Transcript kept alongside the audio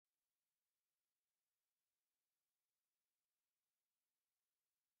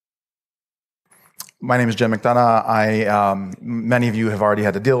My name is Jim McDonough. Many of you have already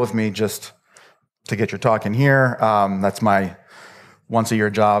had to deal with me just to get your talk in here. That's my once-a-year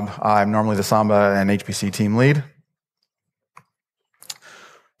job. I'm normally the Samba and HPC team lead.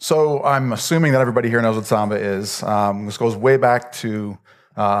 So I'm assuming that everybody here knows what Samba is. This goes way back to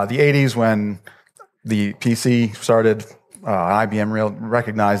the 80s when the PC started. IBM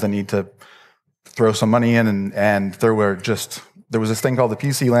recognized the need to throw some money in, and there was this thing called the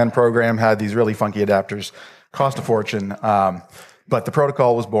PC LAN program, had these really funky adapters, cost a fortune, but the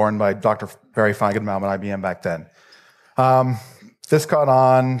protocol was born by Dr. Barry Feigenbaum at IBM back then. This caught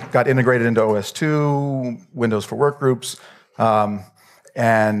on, got integrated into OS/2, Windows for Workgroups,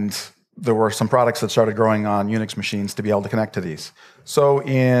 and there were some products that started growing on Unix machines to be able to connect to these. So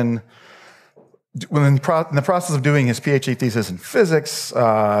in the process of doing his PhD thesis in physics,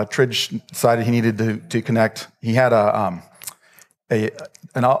 Tridge decided he needed to connect. He had a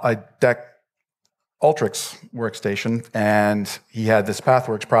DEC Ultrix workstation, and he had this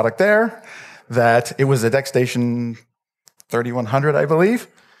PathWorks product there that it was a DEC Station 3100, I believe.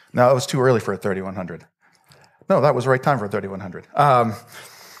 No, it was too early for a 3100. No, that was the right time for a 3100.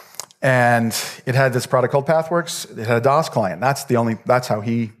 And it had this product called PathWorks. It had a DOS client. That's how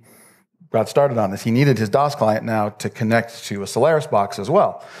he got started on this. He needed his DOS client now to connect to a Solaris box as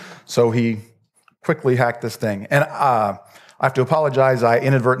well. So he quickly hacked this thing. And I have to apologize. I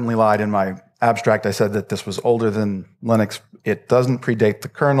inadvertently lied in my abstract. I said that this was older than Linux. It doesn't predate the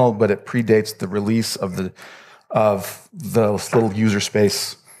kernel, but it predates the release of the little user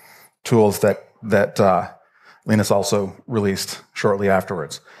space tools that Linus also released shortly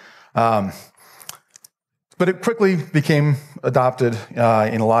afterwards. But it quickly became adopted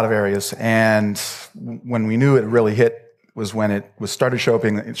in a lot of areas, and when we knew it really hit was when it started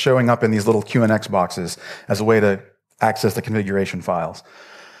showing up in these little QNX boxes as a way to access the configuration files.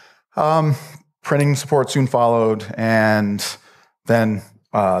 Printing support soon followed, and then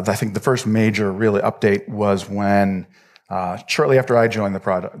I think the first major really update was when, shortly after I joined the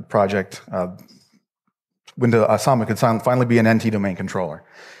project, Samba could finally be an NT domain controller.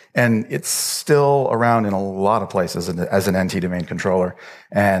 And it's still around in a lot of places as an NT domain controller,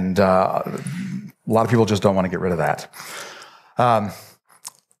 and a lot of people just don't want to get rid of that.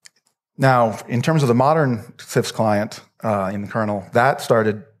 Now, in terms of the modern CIFS client in the kernel, that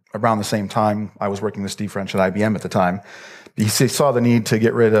started around the same time. I was working with Steve French at IBM at the time. He saw the need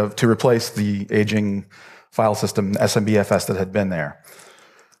to replace the aging file system, SMBFS, that had been there.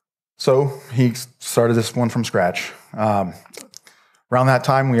 So he started this one from scratch. Around that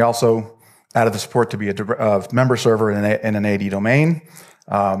time, we also added the support to be a member server in an AD domain.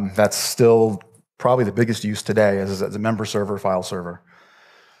 That's still probably the biggest use today as a member server, file server.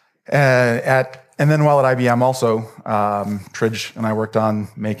 And then while at IBM also, Tridge and I worked on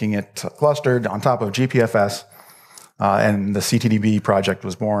making it clustered on top of GPFS, and the CTDB project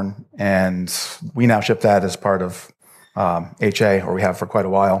was born, and we now ship that as part of HA, or we have for quite a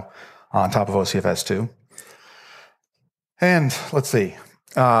while, on top of OCFS2. And let's see,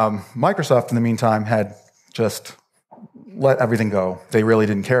 Microsoft in the meantime had just let everything go. They really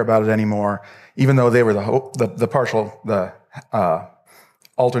didn't care about it anymore, even though they were the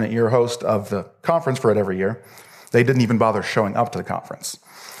alternate year host of the conference for it every year. They didn't even bother showing up to the conference.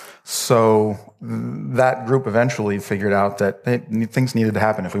 So that group eventually figured out that things needed to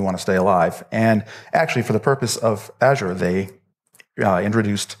happen if we want to stay alive. And actually, for the purpose of Azure, they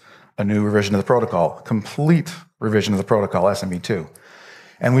introduced a new revision of the protocol, complete revision of the protocol, SMB2.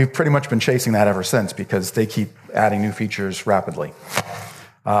 And we've pretty much been chasing that ever since because they keep adding new features rapidly.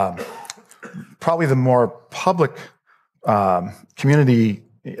 Probably the more public community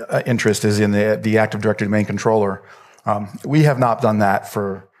interest is in the Active Directory Domain Controller. We have not done that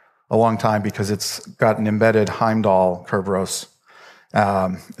for a long time because it's got an embedded Heimdall Kerberos.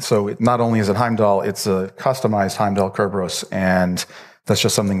 So not only is it Heimdall, it's a customized Heimdall Kerberos, and that's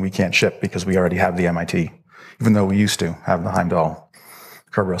just something we can't ship because we already have the MIT, even though we used to have the Heimdall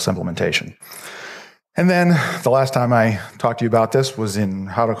Kerberos implementation. And then the last time I talked to you about this was in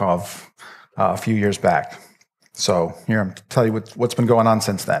Kharkov a few years back. So here I'm to tell you what's been going on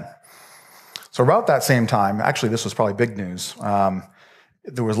since then. So about that same time, actually this was probably big news.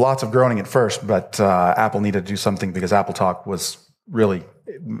 There was lots of groaning at first, but Apple needed to do something because AppleTalk was really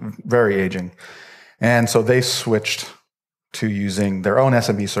very aging. And so they switched to using their own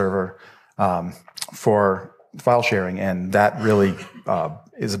SMB server for file sharing, and that really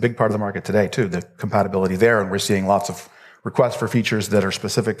is a big part of the market today too, the compatibility there, and we're seeing lots of requests for features that are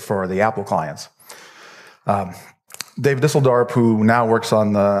specific for the Apple clients. Dave Disseldorp, who now works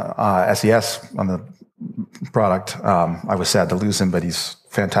on the SES, on the product, I was sad to lose him, but he's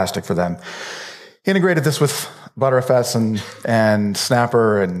fantastic for them. integrated this with Btrfs and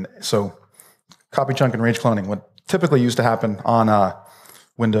Snapper, and so copy chunk and range cloning. What typically used to happen on a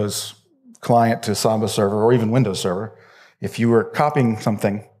Windows client to Samba server or even Windows server, if you were copying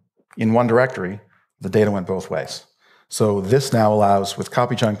something in one directory, the data went both ways. So this now allows, with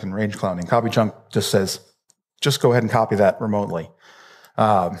copy chunk and range cloning, copy chunk just says, just go ahead and copy that remotely,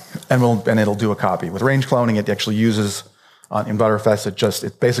 and it'll do a copy. With range cloning, it actually uses in Btrfs.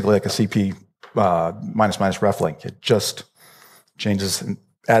 It's basically like a CP ---- ref link. It just changes,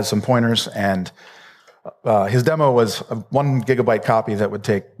 adds some pointers, and his demo was a 1 gigabyte copy that would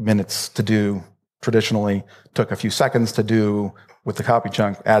take minutes to do. Traditionally, took a few seconds to do with the copy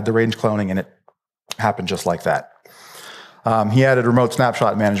chunk. Add the range cloning, and it happened just like that. He added remote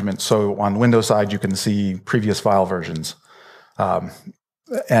snapshot management, so on Windows side, you can see previous file versions.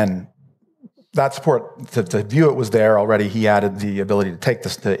 And that support, to view it was there already. He added the ability to take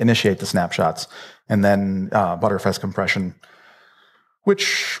this, to initiate the snapshots, and then Btrfs compression,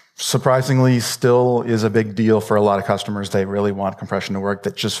 which surprisingly still is a big deal for a lot of customers. They really want compression to work.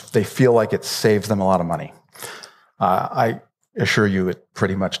 They feel like it saves them a lot of money. I assure you it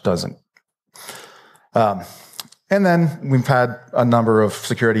pretty much doesn't. And then we've had a number of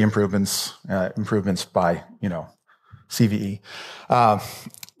security improvements by, CVE.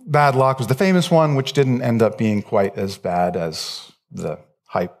 Bad lock was the famous one, which didn't end up being quite as bad as the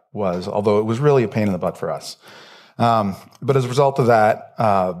hype was, although it was really a pain in the butt for us. But as a result of that,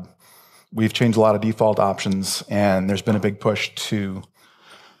 we've changed a lot of default options, and there's been a big push to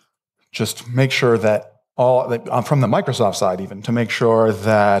just make sure that from the Microsoft side even, to make sure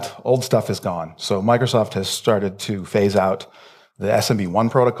that old stuff is gone. So Microsoft has started to phase out the SMB1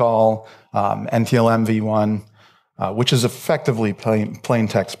 protocol, NTLM-v1, which is effectively plain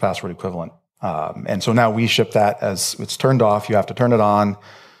text password equivalent. And so now we ship that as it's turned off. You have to turn it on.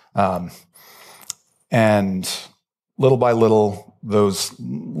 And little by little, those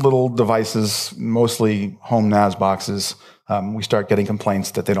little devices, mostly home NAS boxes, we start getting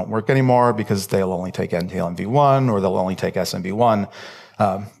complaints that they don't work anymore because they'll only take NTLM-v1 or they'll only take SMB1.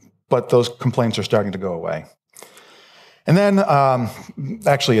 But those complaints are starting to go away. And then,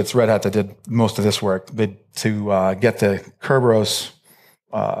 actually, it's Red Hat that did most of this work to get the Kerberos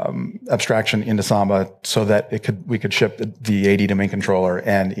abstraction into Samba so that we could ship the AD domain controller.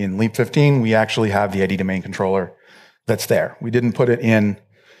 And in Leap 15, we actually have the AD domain controller that's there. We didn't put it in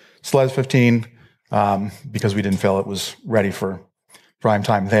SLES 15 because we didn't feel it was ready for prime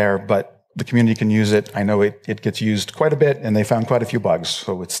time there, but the community can use it. I know it gets used quite a bit, and they found quite a few bugs,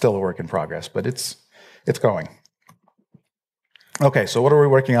 so it's still a work in progress, but it's going. Okay, so what are we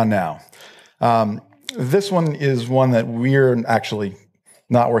working on now? This one is one that we're actually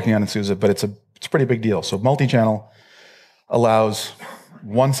not working on in SUSE, but it's a pretty big deal. So multi-channel allows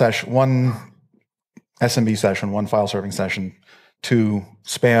one SMB session, one file serving session, to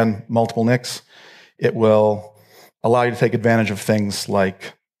span multiple NICs. It will allow you to take advantage of things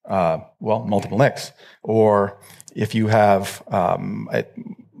like, multiple NICs, or if you have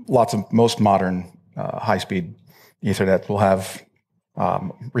most modern high-speed Ethernet will have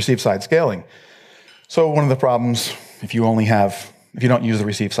receive side scaling. So one of the problems, if you don't use the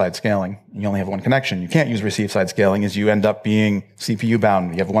receive side scaling, you only have one connection, you can't use receive side scaling, is you end up being CPU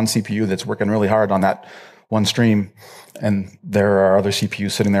bound. You have one CPU that's working really hard on that one stream, and there are other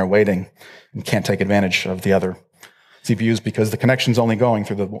CPUs sitting there waiting and can't take advantage of the other CPUs because the connection's only going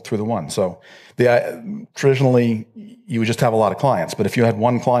through the one. So traditionally, you would just have a lot of clients, but if you had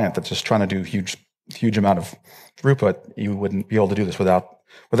one client that's just trying to do huge amount of throughput, you wouldn't be able to do this without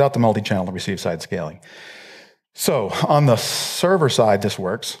the multi-channel receive side scaling. So on the server side, this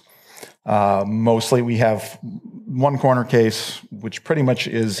works. Mostly we have one corner case, which pretty much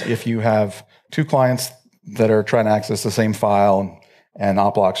is if you have two clients that are trying to access the same file and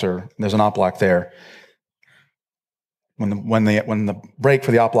there's an op lock there. When the break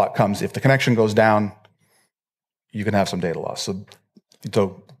for the op lock comes, if the connection goes down, you can have some data loss. So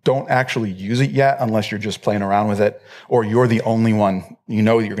don't actually use it yet unless you're just playing around with it, or you're the only one, you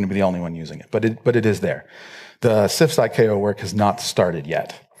know that you're going to be the only one using it. But it is there. The ceph side KO work has not started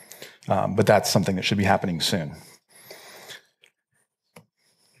yet, but that's something that should be happening soon.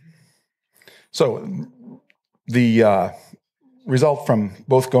 So the result from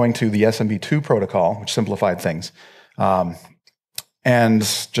both going to the SMB2 protocol, which simplified things,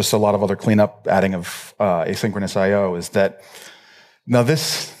 and just a lot of other cleanup, adding of asynchronous I/O, is that now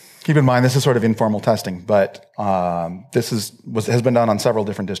keep in mind, this is sort of informal testing, but this has been done on several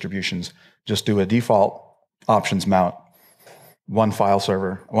different distributions. Just do a default options mount, one file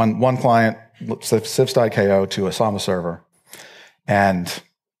server, one client, ceph side KO to a Samba server, and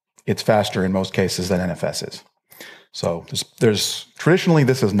it's faster in most cases than NFS is. So there's traditionally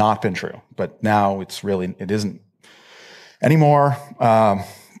this has not been true, but now it isn't anymore.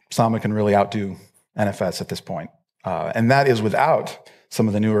 Samba can really outdo NFS at this point. And that is without some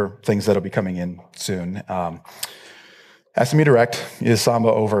of the newer things that'll be coming in soon. SME Direct is Samba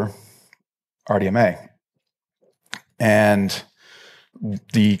over RDMA. And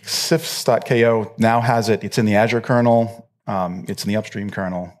the ceph.ko now has it. It's in the Azure kernel. It's in the upstream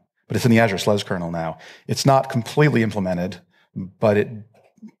kernel, but it's in the Azure SLES kernel now. It's not completely implemented, but it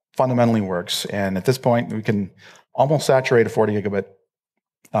fundamentally works. And at this point, we can almost saturate a 40 gigabit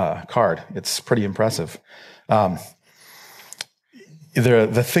card. It's pretty impressive. The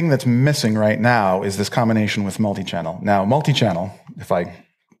thing that's missing right now is this combination with multi-channel. Now, multi-channel, if I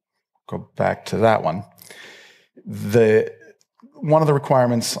go back to that one, one of the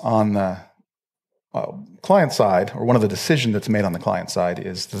requirements on the client side, or one of the decisions that's made on the client side,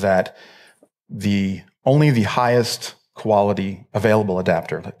 is that only the highest quality available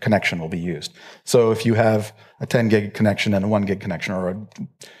adapter connection will be used. So if you have a 10 gig connection and a 1 gig connection, or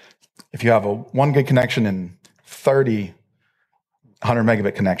if you have a 1 gig connection and 30 100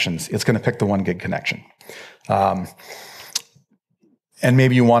 megabit connections, it's going to pick the 1 gig connection. And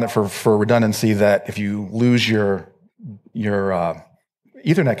maybe you want it for redundancy, that if you lose your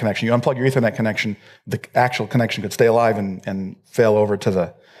Ethernet connection, you unplug your Ethernet connection, the actual connection could stay alive and fail over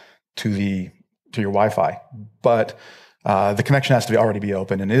to your Wi-Fi. But the connection has to already be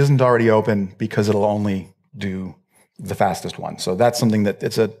open, and it isn't already open because it'll only do the fastest one. So that's something that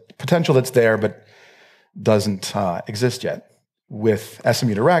it's a potential that's there, but doesn't exist yet. With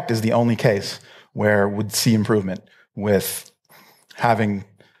SME Direct is the only case where we'd see improvement with having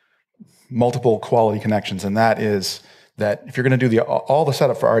multiple quality connections, and that is that if you're going to do all the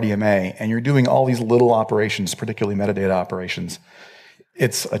setup for RDMA and you're doing all these little operations, particularly metadata operations,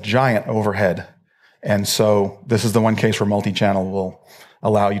 it's a giant overhead. And so this is the one case where multi-channel will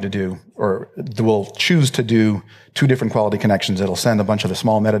allow you to do, or will choose to do, 2 different quality connections. It'll send a bunch of the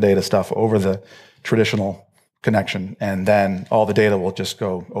small metadata stuff over the traditional connection, and then all the data will just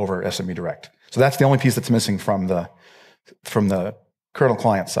go over SME Direct. So that's the only piece that's missing from the kernel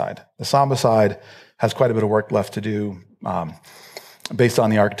client side. The Samba side has quite a bit of work left to do. Based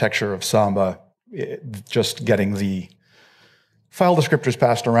on the architecture of Samba, just getting the file descriptors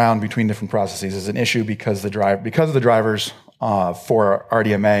passed around between different processes is an issue because of the drivers for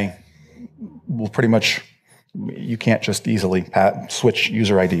RDMA will pretty much, you can't just easily switch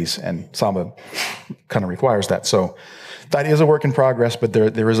user IDs, and Samba kind of requires that. So that is a work in progress, but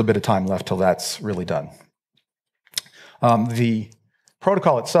there is a bit of time left till that's really done. The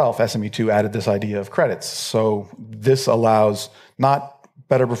protocol itself, SME2, added this idea of credits. So this allows not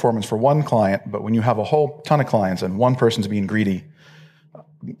better performance for one client, but when you have a whole ton of clients and one person's being greedy,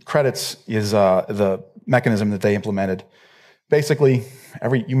 credits is the mechanism that they implemented. Basically,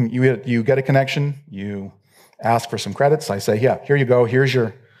 you get a connection, you ask for some credits. I say, yeah, here you go. Here's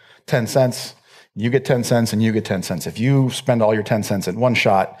your 10 cents. You get 10 cents and you get 10 cents. If you spend all your 10 cents in one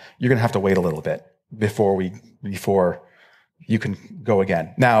shot, you're going to have to wait a little bit before you can go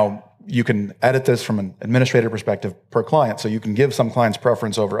again. Now, you can edit this from an administrator perspective per client, so you can give some clients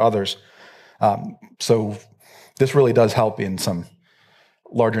preference over others. So this really does help in some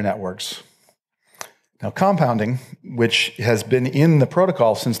larger networks. Now, compounding, which has been in the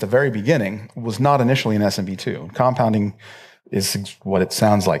protocol since the very beginning, was not initially in SMB2. Compounding is what it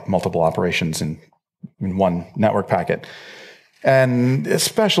sounds like, multiple operations in one network packet. And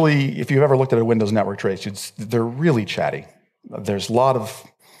especially if you've ever looked at a Windows network trace, they're really chatty. There's a lot of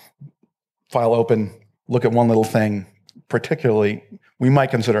file open, look at one little thing. Particularly, we might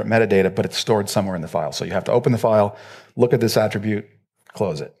consider it metadata, but it's stored somewhere in the file. So you have to open the file, look at this attribute,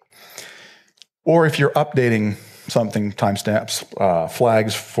 close it. Or if you're updating something, timestamps,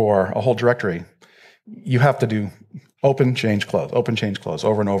 flags for a whole directory, you have to do open, change, close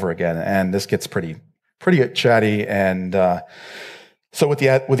over and over again. And this gets pretty chatty. And so with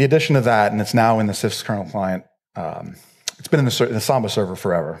the addition of that, and it's now in the ceph kernel client, it's been in the Samba server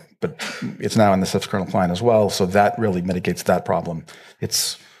forever, but it's now in the ceph kernel client as well. So that really mitigates that problem.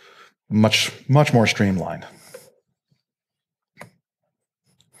 It's much more streamlined.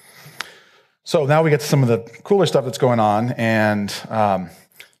 So now we get to some of the cooler stuff that's going on. And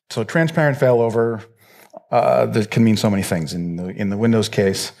so transparent failover, that can mean so many things. In the Windows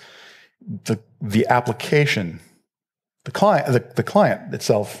case, the application, the client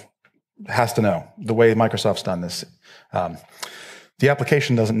itself has to know. The way Microsoft's done this, the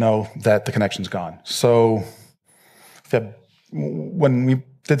application doesn't know that the connection's gone. So when we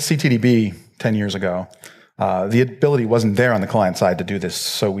did CTDB 10 years ago, The ability wasn't there on the client side to do this,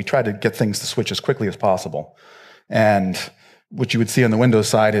 so we tried to get things to switch as quickly as possible. And what you would see on the Windows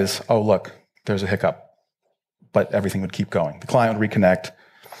side is, oh, look, there's a hiccup, but everything would keep going. The client would reconnect.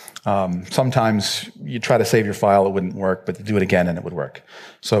 Sometimes you try to save your file, it wouldn't work, but you do it again and it would work.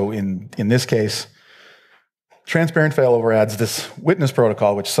 So in this case, Transparent Failover adds this witness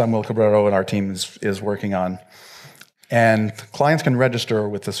protocol, which Samuel Cabrero and our team is working on. And clients can register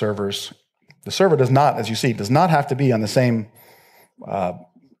with the servers. The server does not, as you see, does not have to be on the same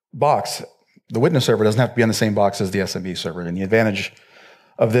box. The witness server doesn't have to be on the same box as the SMB server. And the advantage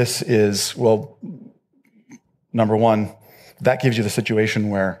of this is, well, number one, that gives you the situation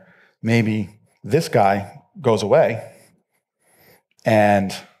where maybe this guy goes away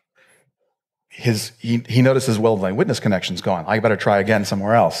and he notices, well, my witness connection's gone. I better try again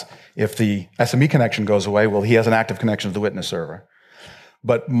somewhere else. If the SMB connection goes away, well, he has an active connection to the witness server.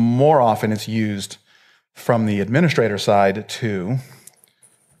 But more often it's used from the administrator side to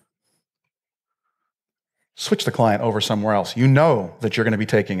switch the client over somewhere else. You know that you're going to be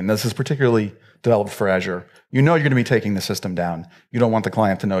taking, and this is particularly developed for Azure, you know you're going to be taking the system down. You don't want the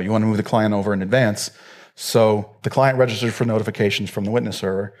client to know. You want to move the client over in advance. So the client registers for notifications from the witness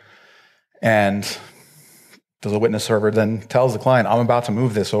server, and the witness server then tells the client, I'm about to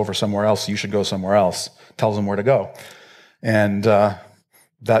move this over somewhere else. You should go somewhere else. Tells them where to go. And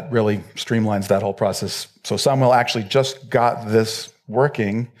that really streamlines that whole process. So Samuel actually just got this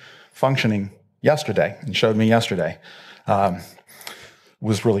working, functioning yesterday, and showed me yesterday.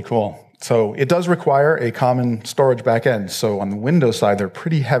 Was really cool. So it does require a common storage backend. So on the Windows side, there are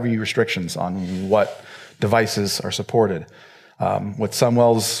pretty heavy restrictions on what devices are supported. What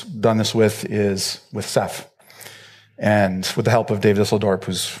Samuel's done this with is with ceph, and with the help of Dave Disseldorp,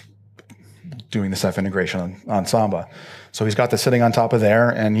 who's doing the ceph integration on Samba. So he's got this sitting on top of there,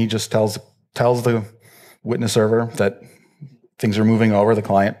 and he just tells the witness server that things are moving over. The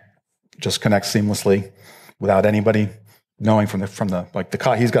client just connects seamlessly without anybody knowing from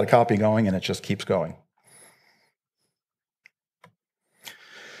the he's got a copy going, and it just keeps going.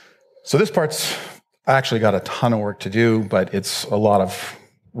 So this part's actually got a ton of work to do, but it's a lot of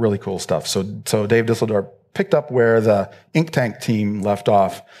really cool stuff. So Dave Disseldorp picked up where the Ink Tank team left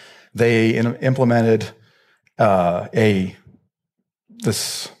off. They implemented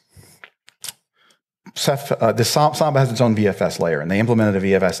this Samba has its own VFS layer, and they implemented a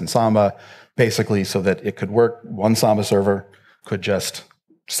VFS in Samba basically so that it could work. One Samba server could just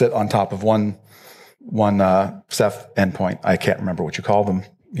sit on top of one ceph endpoint. I can't remember what you call them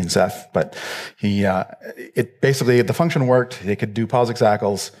in ceph, but the function worked. They could do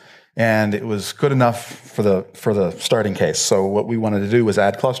POSIX and it was good enough for the starting case. So what we wanted to do was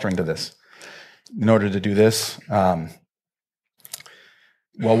add clustering to this. In order to do this, well,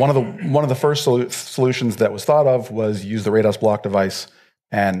 one of the first solutions that was thought of was use the Rados block device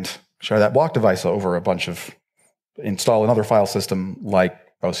and share that block device over a bunch of, install another file system like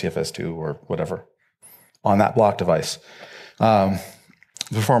OCFS2 or whatever on that block device. The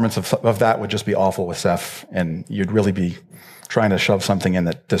performance of that would just be awful with ceph, and you'd really be trying to shove something in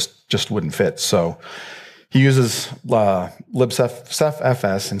that just wouldn't fit. So he uses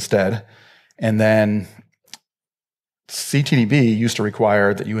libcephfs instead, and then CTDB used to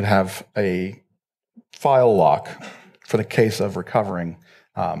require that you would have a file lock for the case of recovering,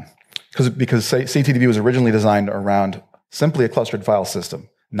 because CTDB was originally designed around simply a clustered file system,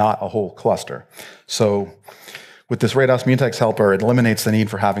 not a whole cluster. So with this Rados mutex helper, it eliminates the need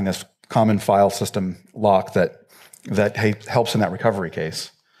for having this common file system lock that helps in that recovery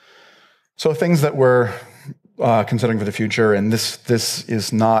case. So things that we're considering for the future, and this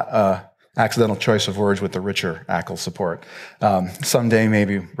is not a accidental choice of words with the richer ACL support. Someday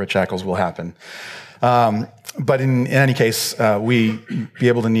maybe rich ACLs will happen. But in any case, we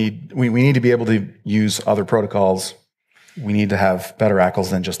need to be able to use other protocols. We need to have better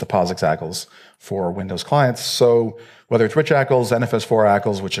ACLs than just the POSIX ACLs for Windows clients. So whether it's rich ACLs, NFS4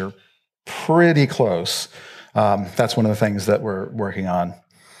 ACLs, which are pretty close, that's one of the things that we're working on.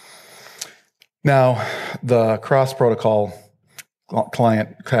 Now, the cross-protocol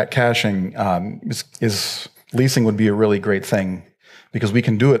client caching is leasing would be a really great thing, because we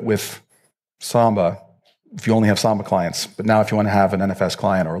can do it with Samba if you only have Samba clients. But now if you want to have an NFS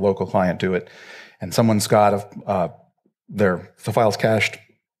client or a local client do it, and someone's got the files cached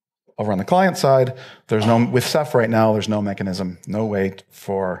over on the client side, with ceph right now, there's no mechanism, no way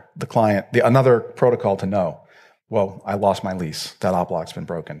for the client, another protocol to know, well, I lost my lease, that op block's been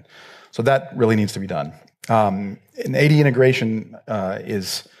broken. So that really needs to be done. An AD integration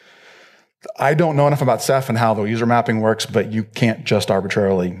I don't know enough about ceph and how the user mapping works, but you can't just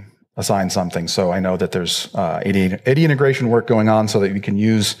arbitrarily assign something. So I know that there's AD integration work going on so that we can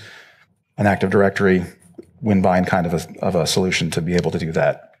use an Active Directory Winbind kind of a solution to be able to do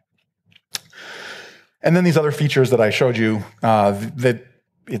that. And then these other features that I showed you,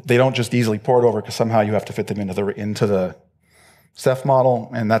 they don't just easily port over because somehow you have to fit them into the ceph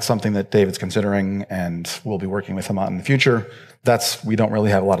model, and that's something that David's considering, and we'll be working with him on in the future. We don't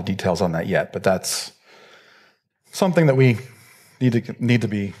really have a lot of details on that yet, but that's something that we need to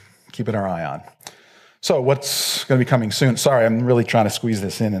be keeping our eye on. So what's going to be coming soon? Sorry, I'm really trying to squeeze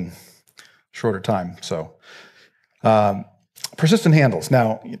this in shorter time. So persistent handles.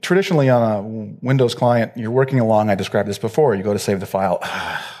 Now, traditionally on a Windows client, you're working along. I described this before. You go to save the file,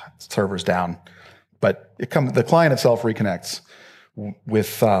 server's down, but the client itself reconnects. With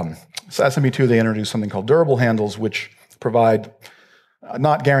SMB2, they introduced something called durable handles, which provide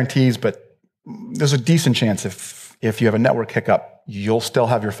not guarantees, but there's a decent chance if you have a network hiccup, you'll still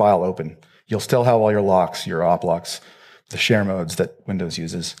have your file open. You'll still have all your locks, your op locks, the share modes that Windows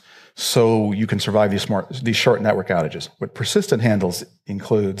uses, so you can survive these short network outages. What persistent handles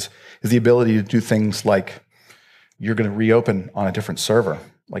includes is the ability to do things like you're going to reopen on a different server.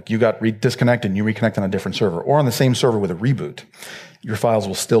 Like you got disconnected and you reconnect on a different server, or on the same server with a reboot, your files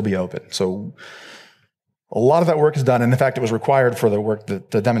will still be open. So a lot of that work is done, and in fact, it was required for the work,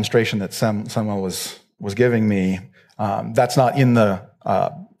 the demonstration that Samba was giving me. That's not in the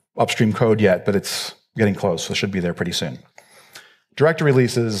upstream code yet, but it's getting close, so it should be there pretty soon. Directory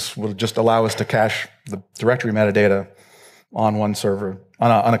releases will just allow us to cache the directory metadata on one server,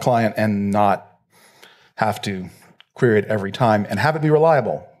 on a client, and not have to query it every time and have it be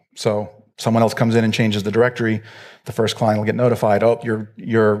reliable. So someone else comes in and changes the directory, the first client will get notified, oh,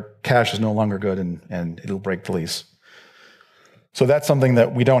 your cache is no longer good, and it'll break the lease. So that's something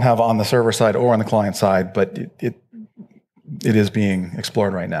that we don't have on the server side or on the client side, but it is being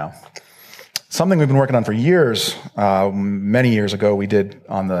explored right now. Something we've been working on for years, many years ago, we did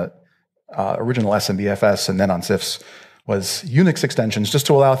on the original SMBFS and then on CIFS, was Unix extensions, just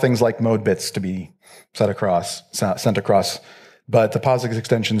to allow things like mode bits to be sent across. But the POSIX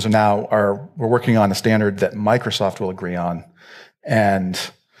extensions we're working on a standard that Microsoft will agree on, and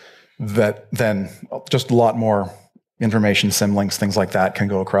that then just a lot more information, symlinks, things like that can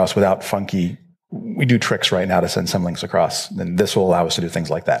go across without funky. We do tricks right now to send symlinks across, and this will allow us to do things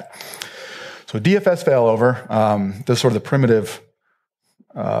like that. So DFS failover, this is sort of the primitive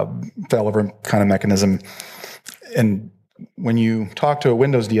failover kind of mechanism. And when you talk to a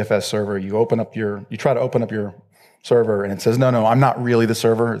Windows DFS server, you try to open up your server, and it says, no, I'm not really the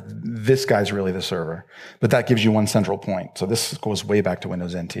server. This guy's really the server. But that gives you one central point. So this goes way back to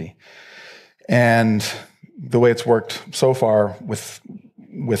Windows NT. And the way it's worked so far with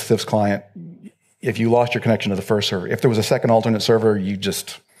CIFS client, if you lost your connection to the first server, if there was a second alternate server,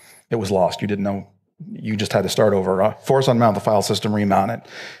 it was lost. You didn't know. You just had to start over, force unmount the file system, remount it.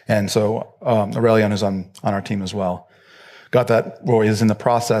 And so Aurelian, who's on our team as well, got that, or is in the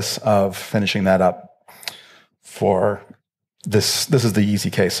process of finishing that up for this. This is the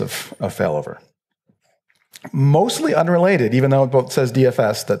easy case of failover. Mostly unrelated, even though it both says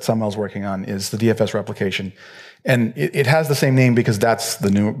DFS, that Samuel's working on, is the DFS replication. And it has the same name because that's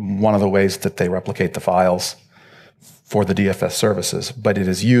one of the ways that they replicate the files for the DFS services, but it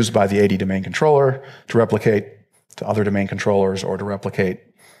is used by the AD domain controller to replicate to other domain controllers or to replicate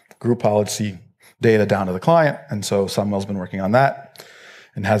group policy data down to the client. And so Samuel's been working on that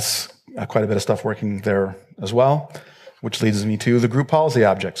and has quite a bit of stuff working there as well, which leads me to the group policy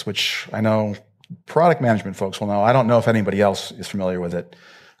objects, which I know product management folks will know. I don't know if anybody else is familiar with it.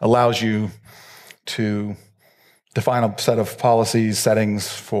 Allows you to define a set of policies, settings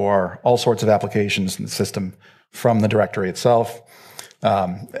for all sorts of applications in the system from the directory itself.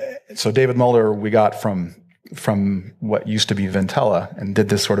 So David Mulder, we got from what used to be Ventella, and did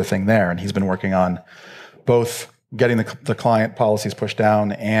this sort of thing there. And he's been working on both getting the client policies pushed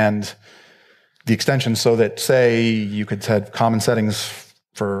down and the extension, so that, say, you could set common settings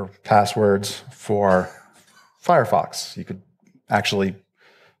for passwords for Firefox. You could actually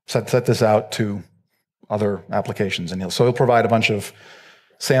set this out to other applications, and he'll provide a bunch of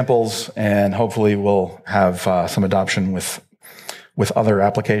samples, and hopefully we'll have some adoption with other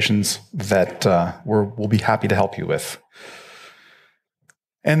applications that we'll be happy to help you with.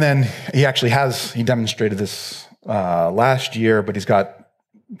 And then he demonstrated this last year, but he's got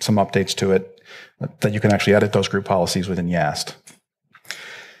some updates to it that you can actually edit those group policies within YAST.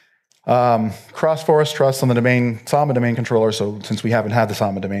 Cross-forest trust on the Samba domain controller. So since we haven't had the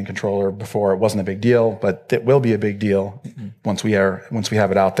Samba domain controller before, it wasn't a big deal, but it will be a big deal once we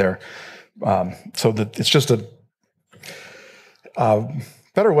have it out there. So that it's just a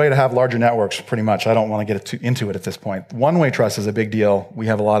better way to have larger networks, pretty much. I don't want to get into it at this point. One-way trust is a big deal. We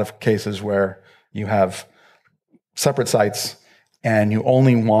have a lot of cases where you have separate sites and you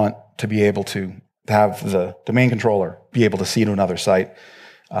only want to be able to have the domain controller be able to see to another site.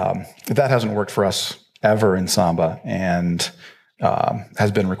 That hasn't worked for us ever in Samba and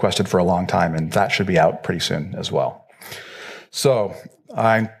has been requested for a long time, and that should be out pretty soon as well. So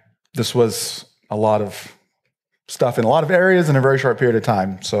this was a lot of stuff in a lot of areas in a very short period of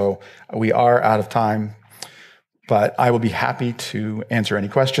time. So we are out of time, but I will be happy to answer any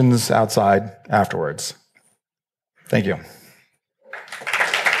questions outside afterwards. Thank you.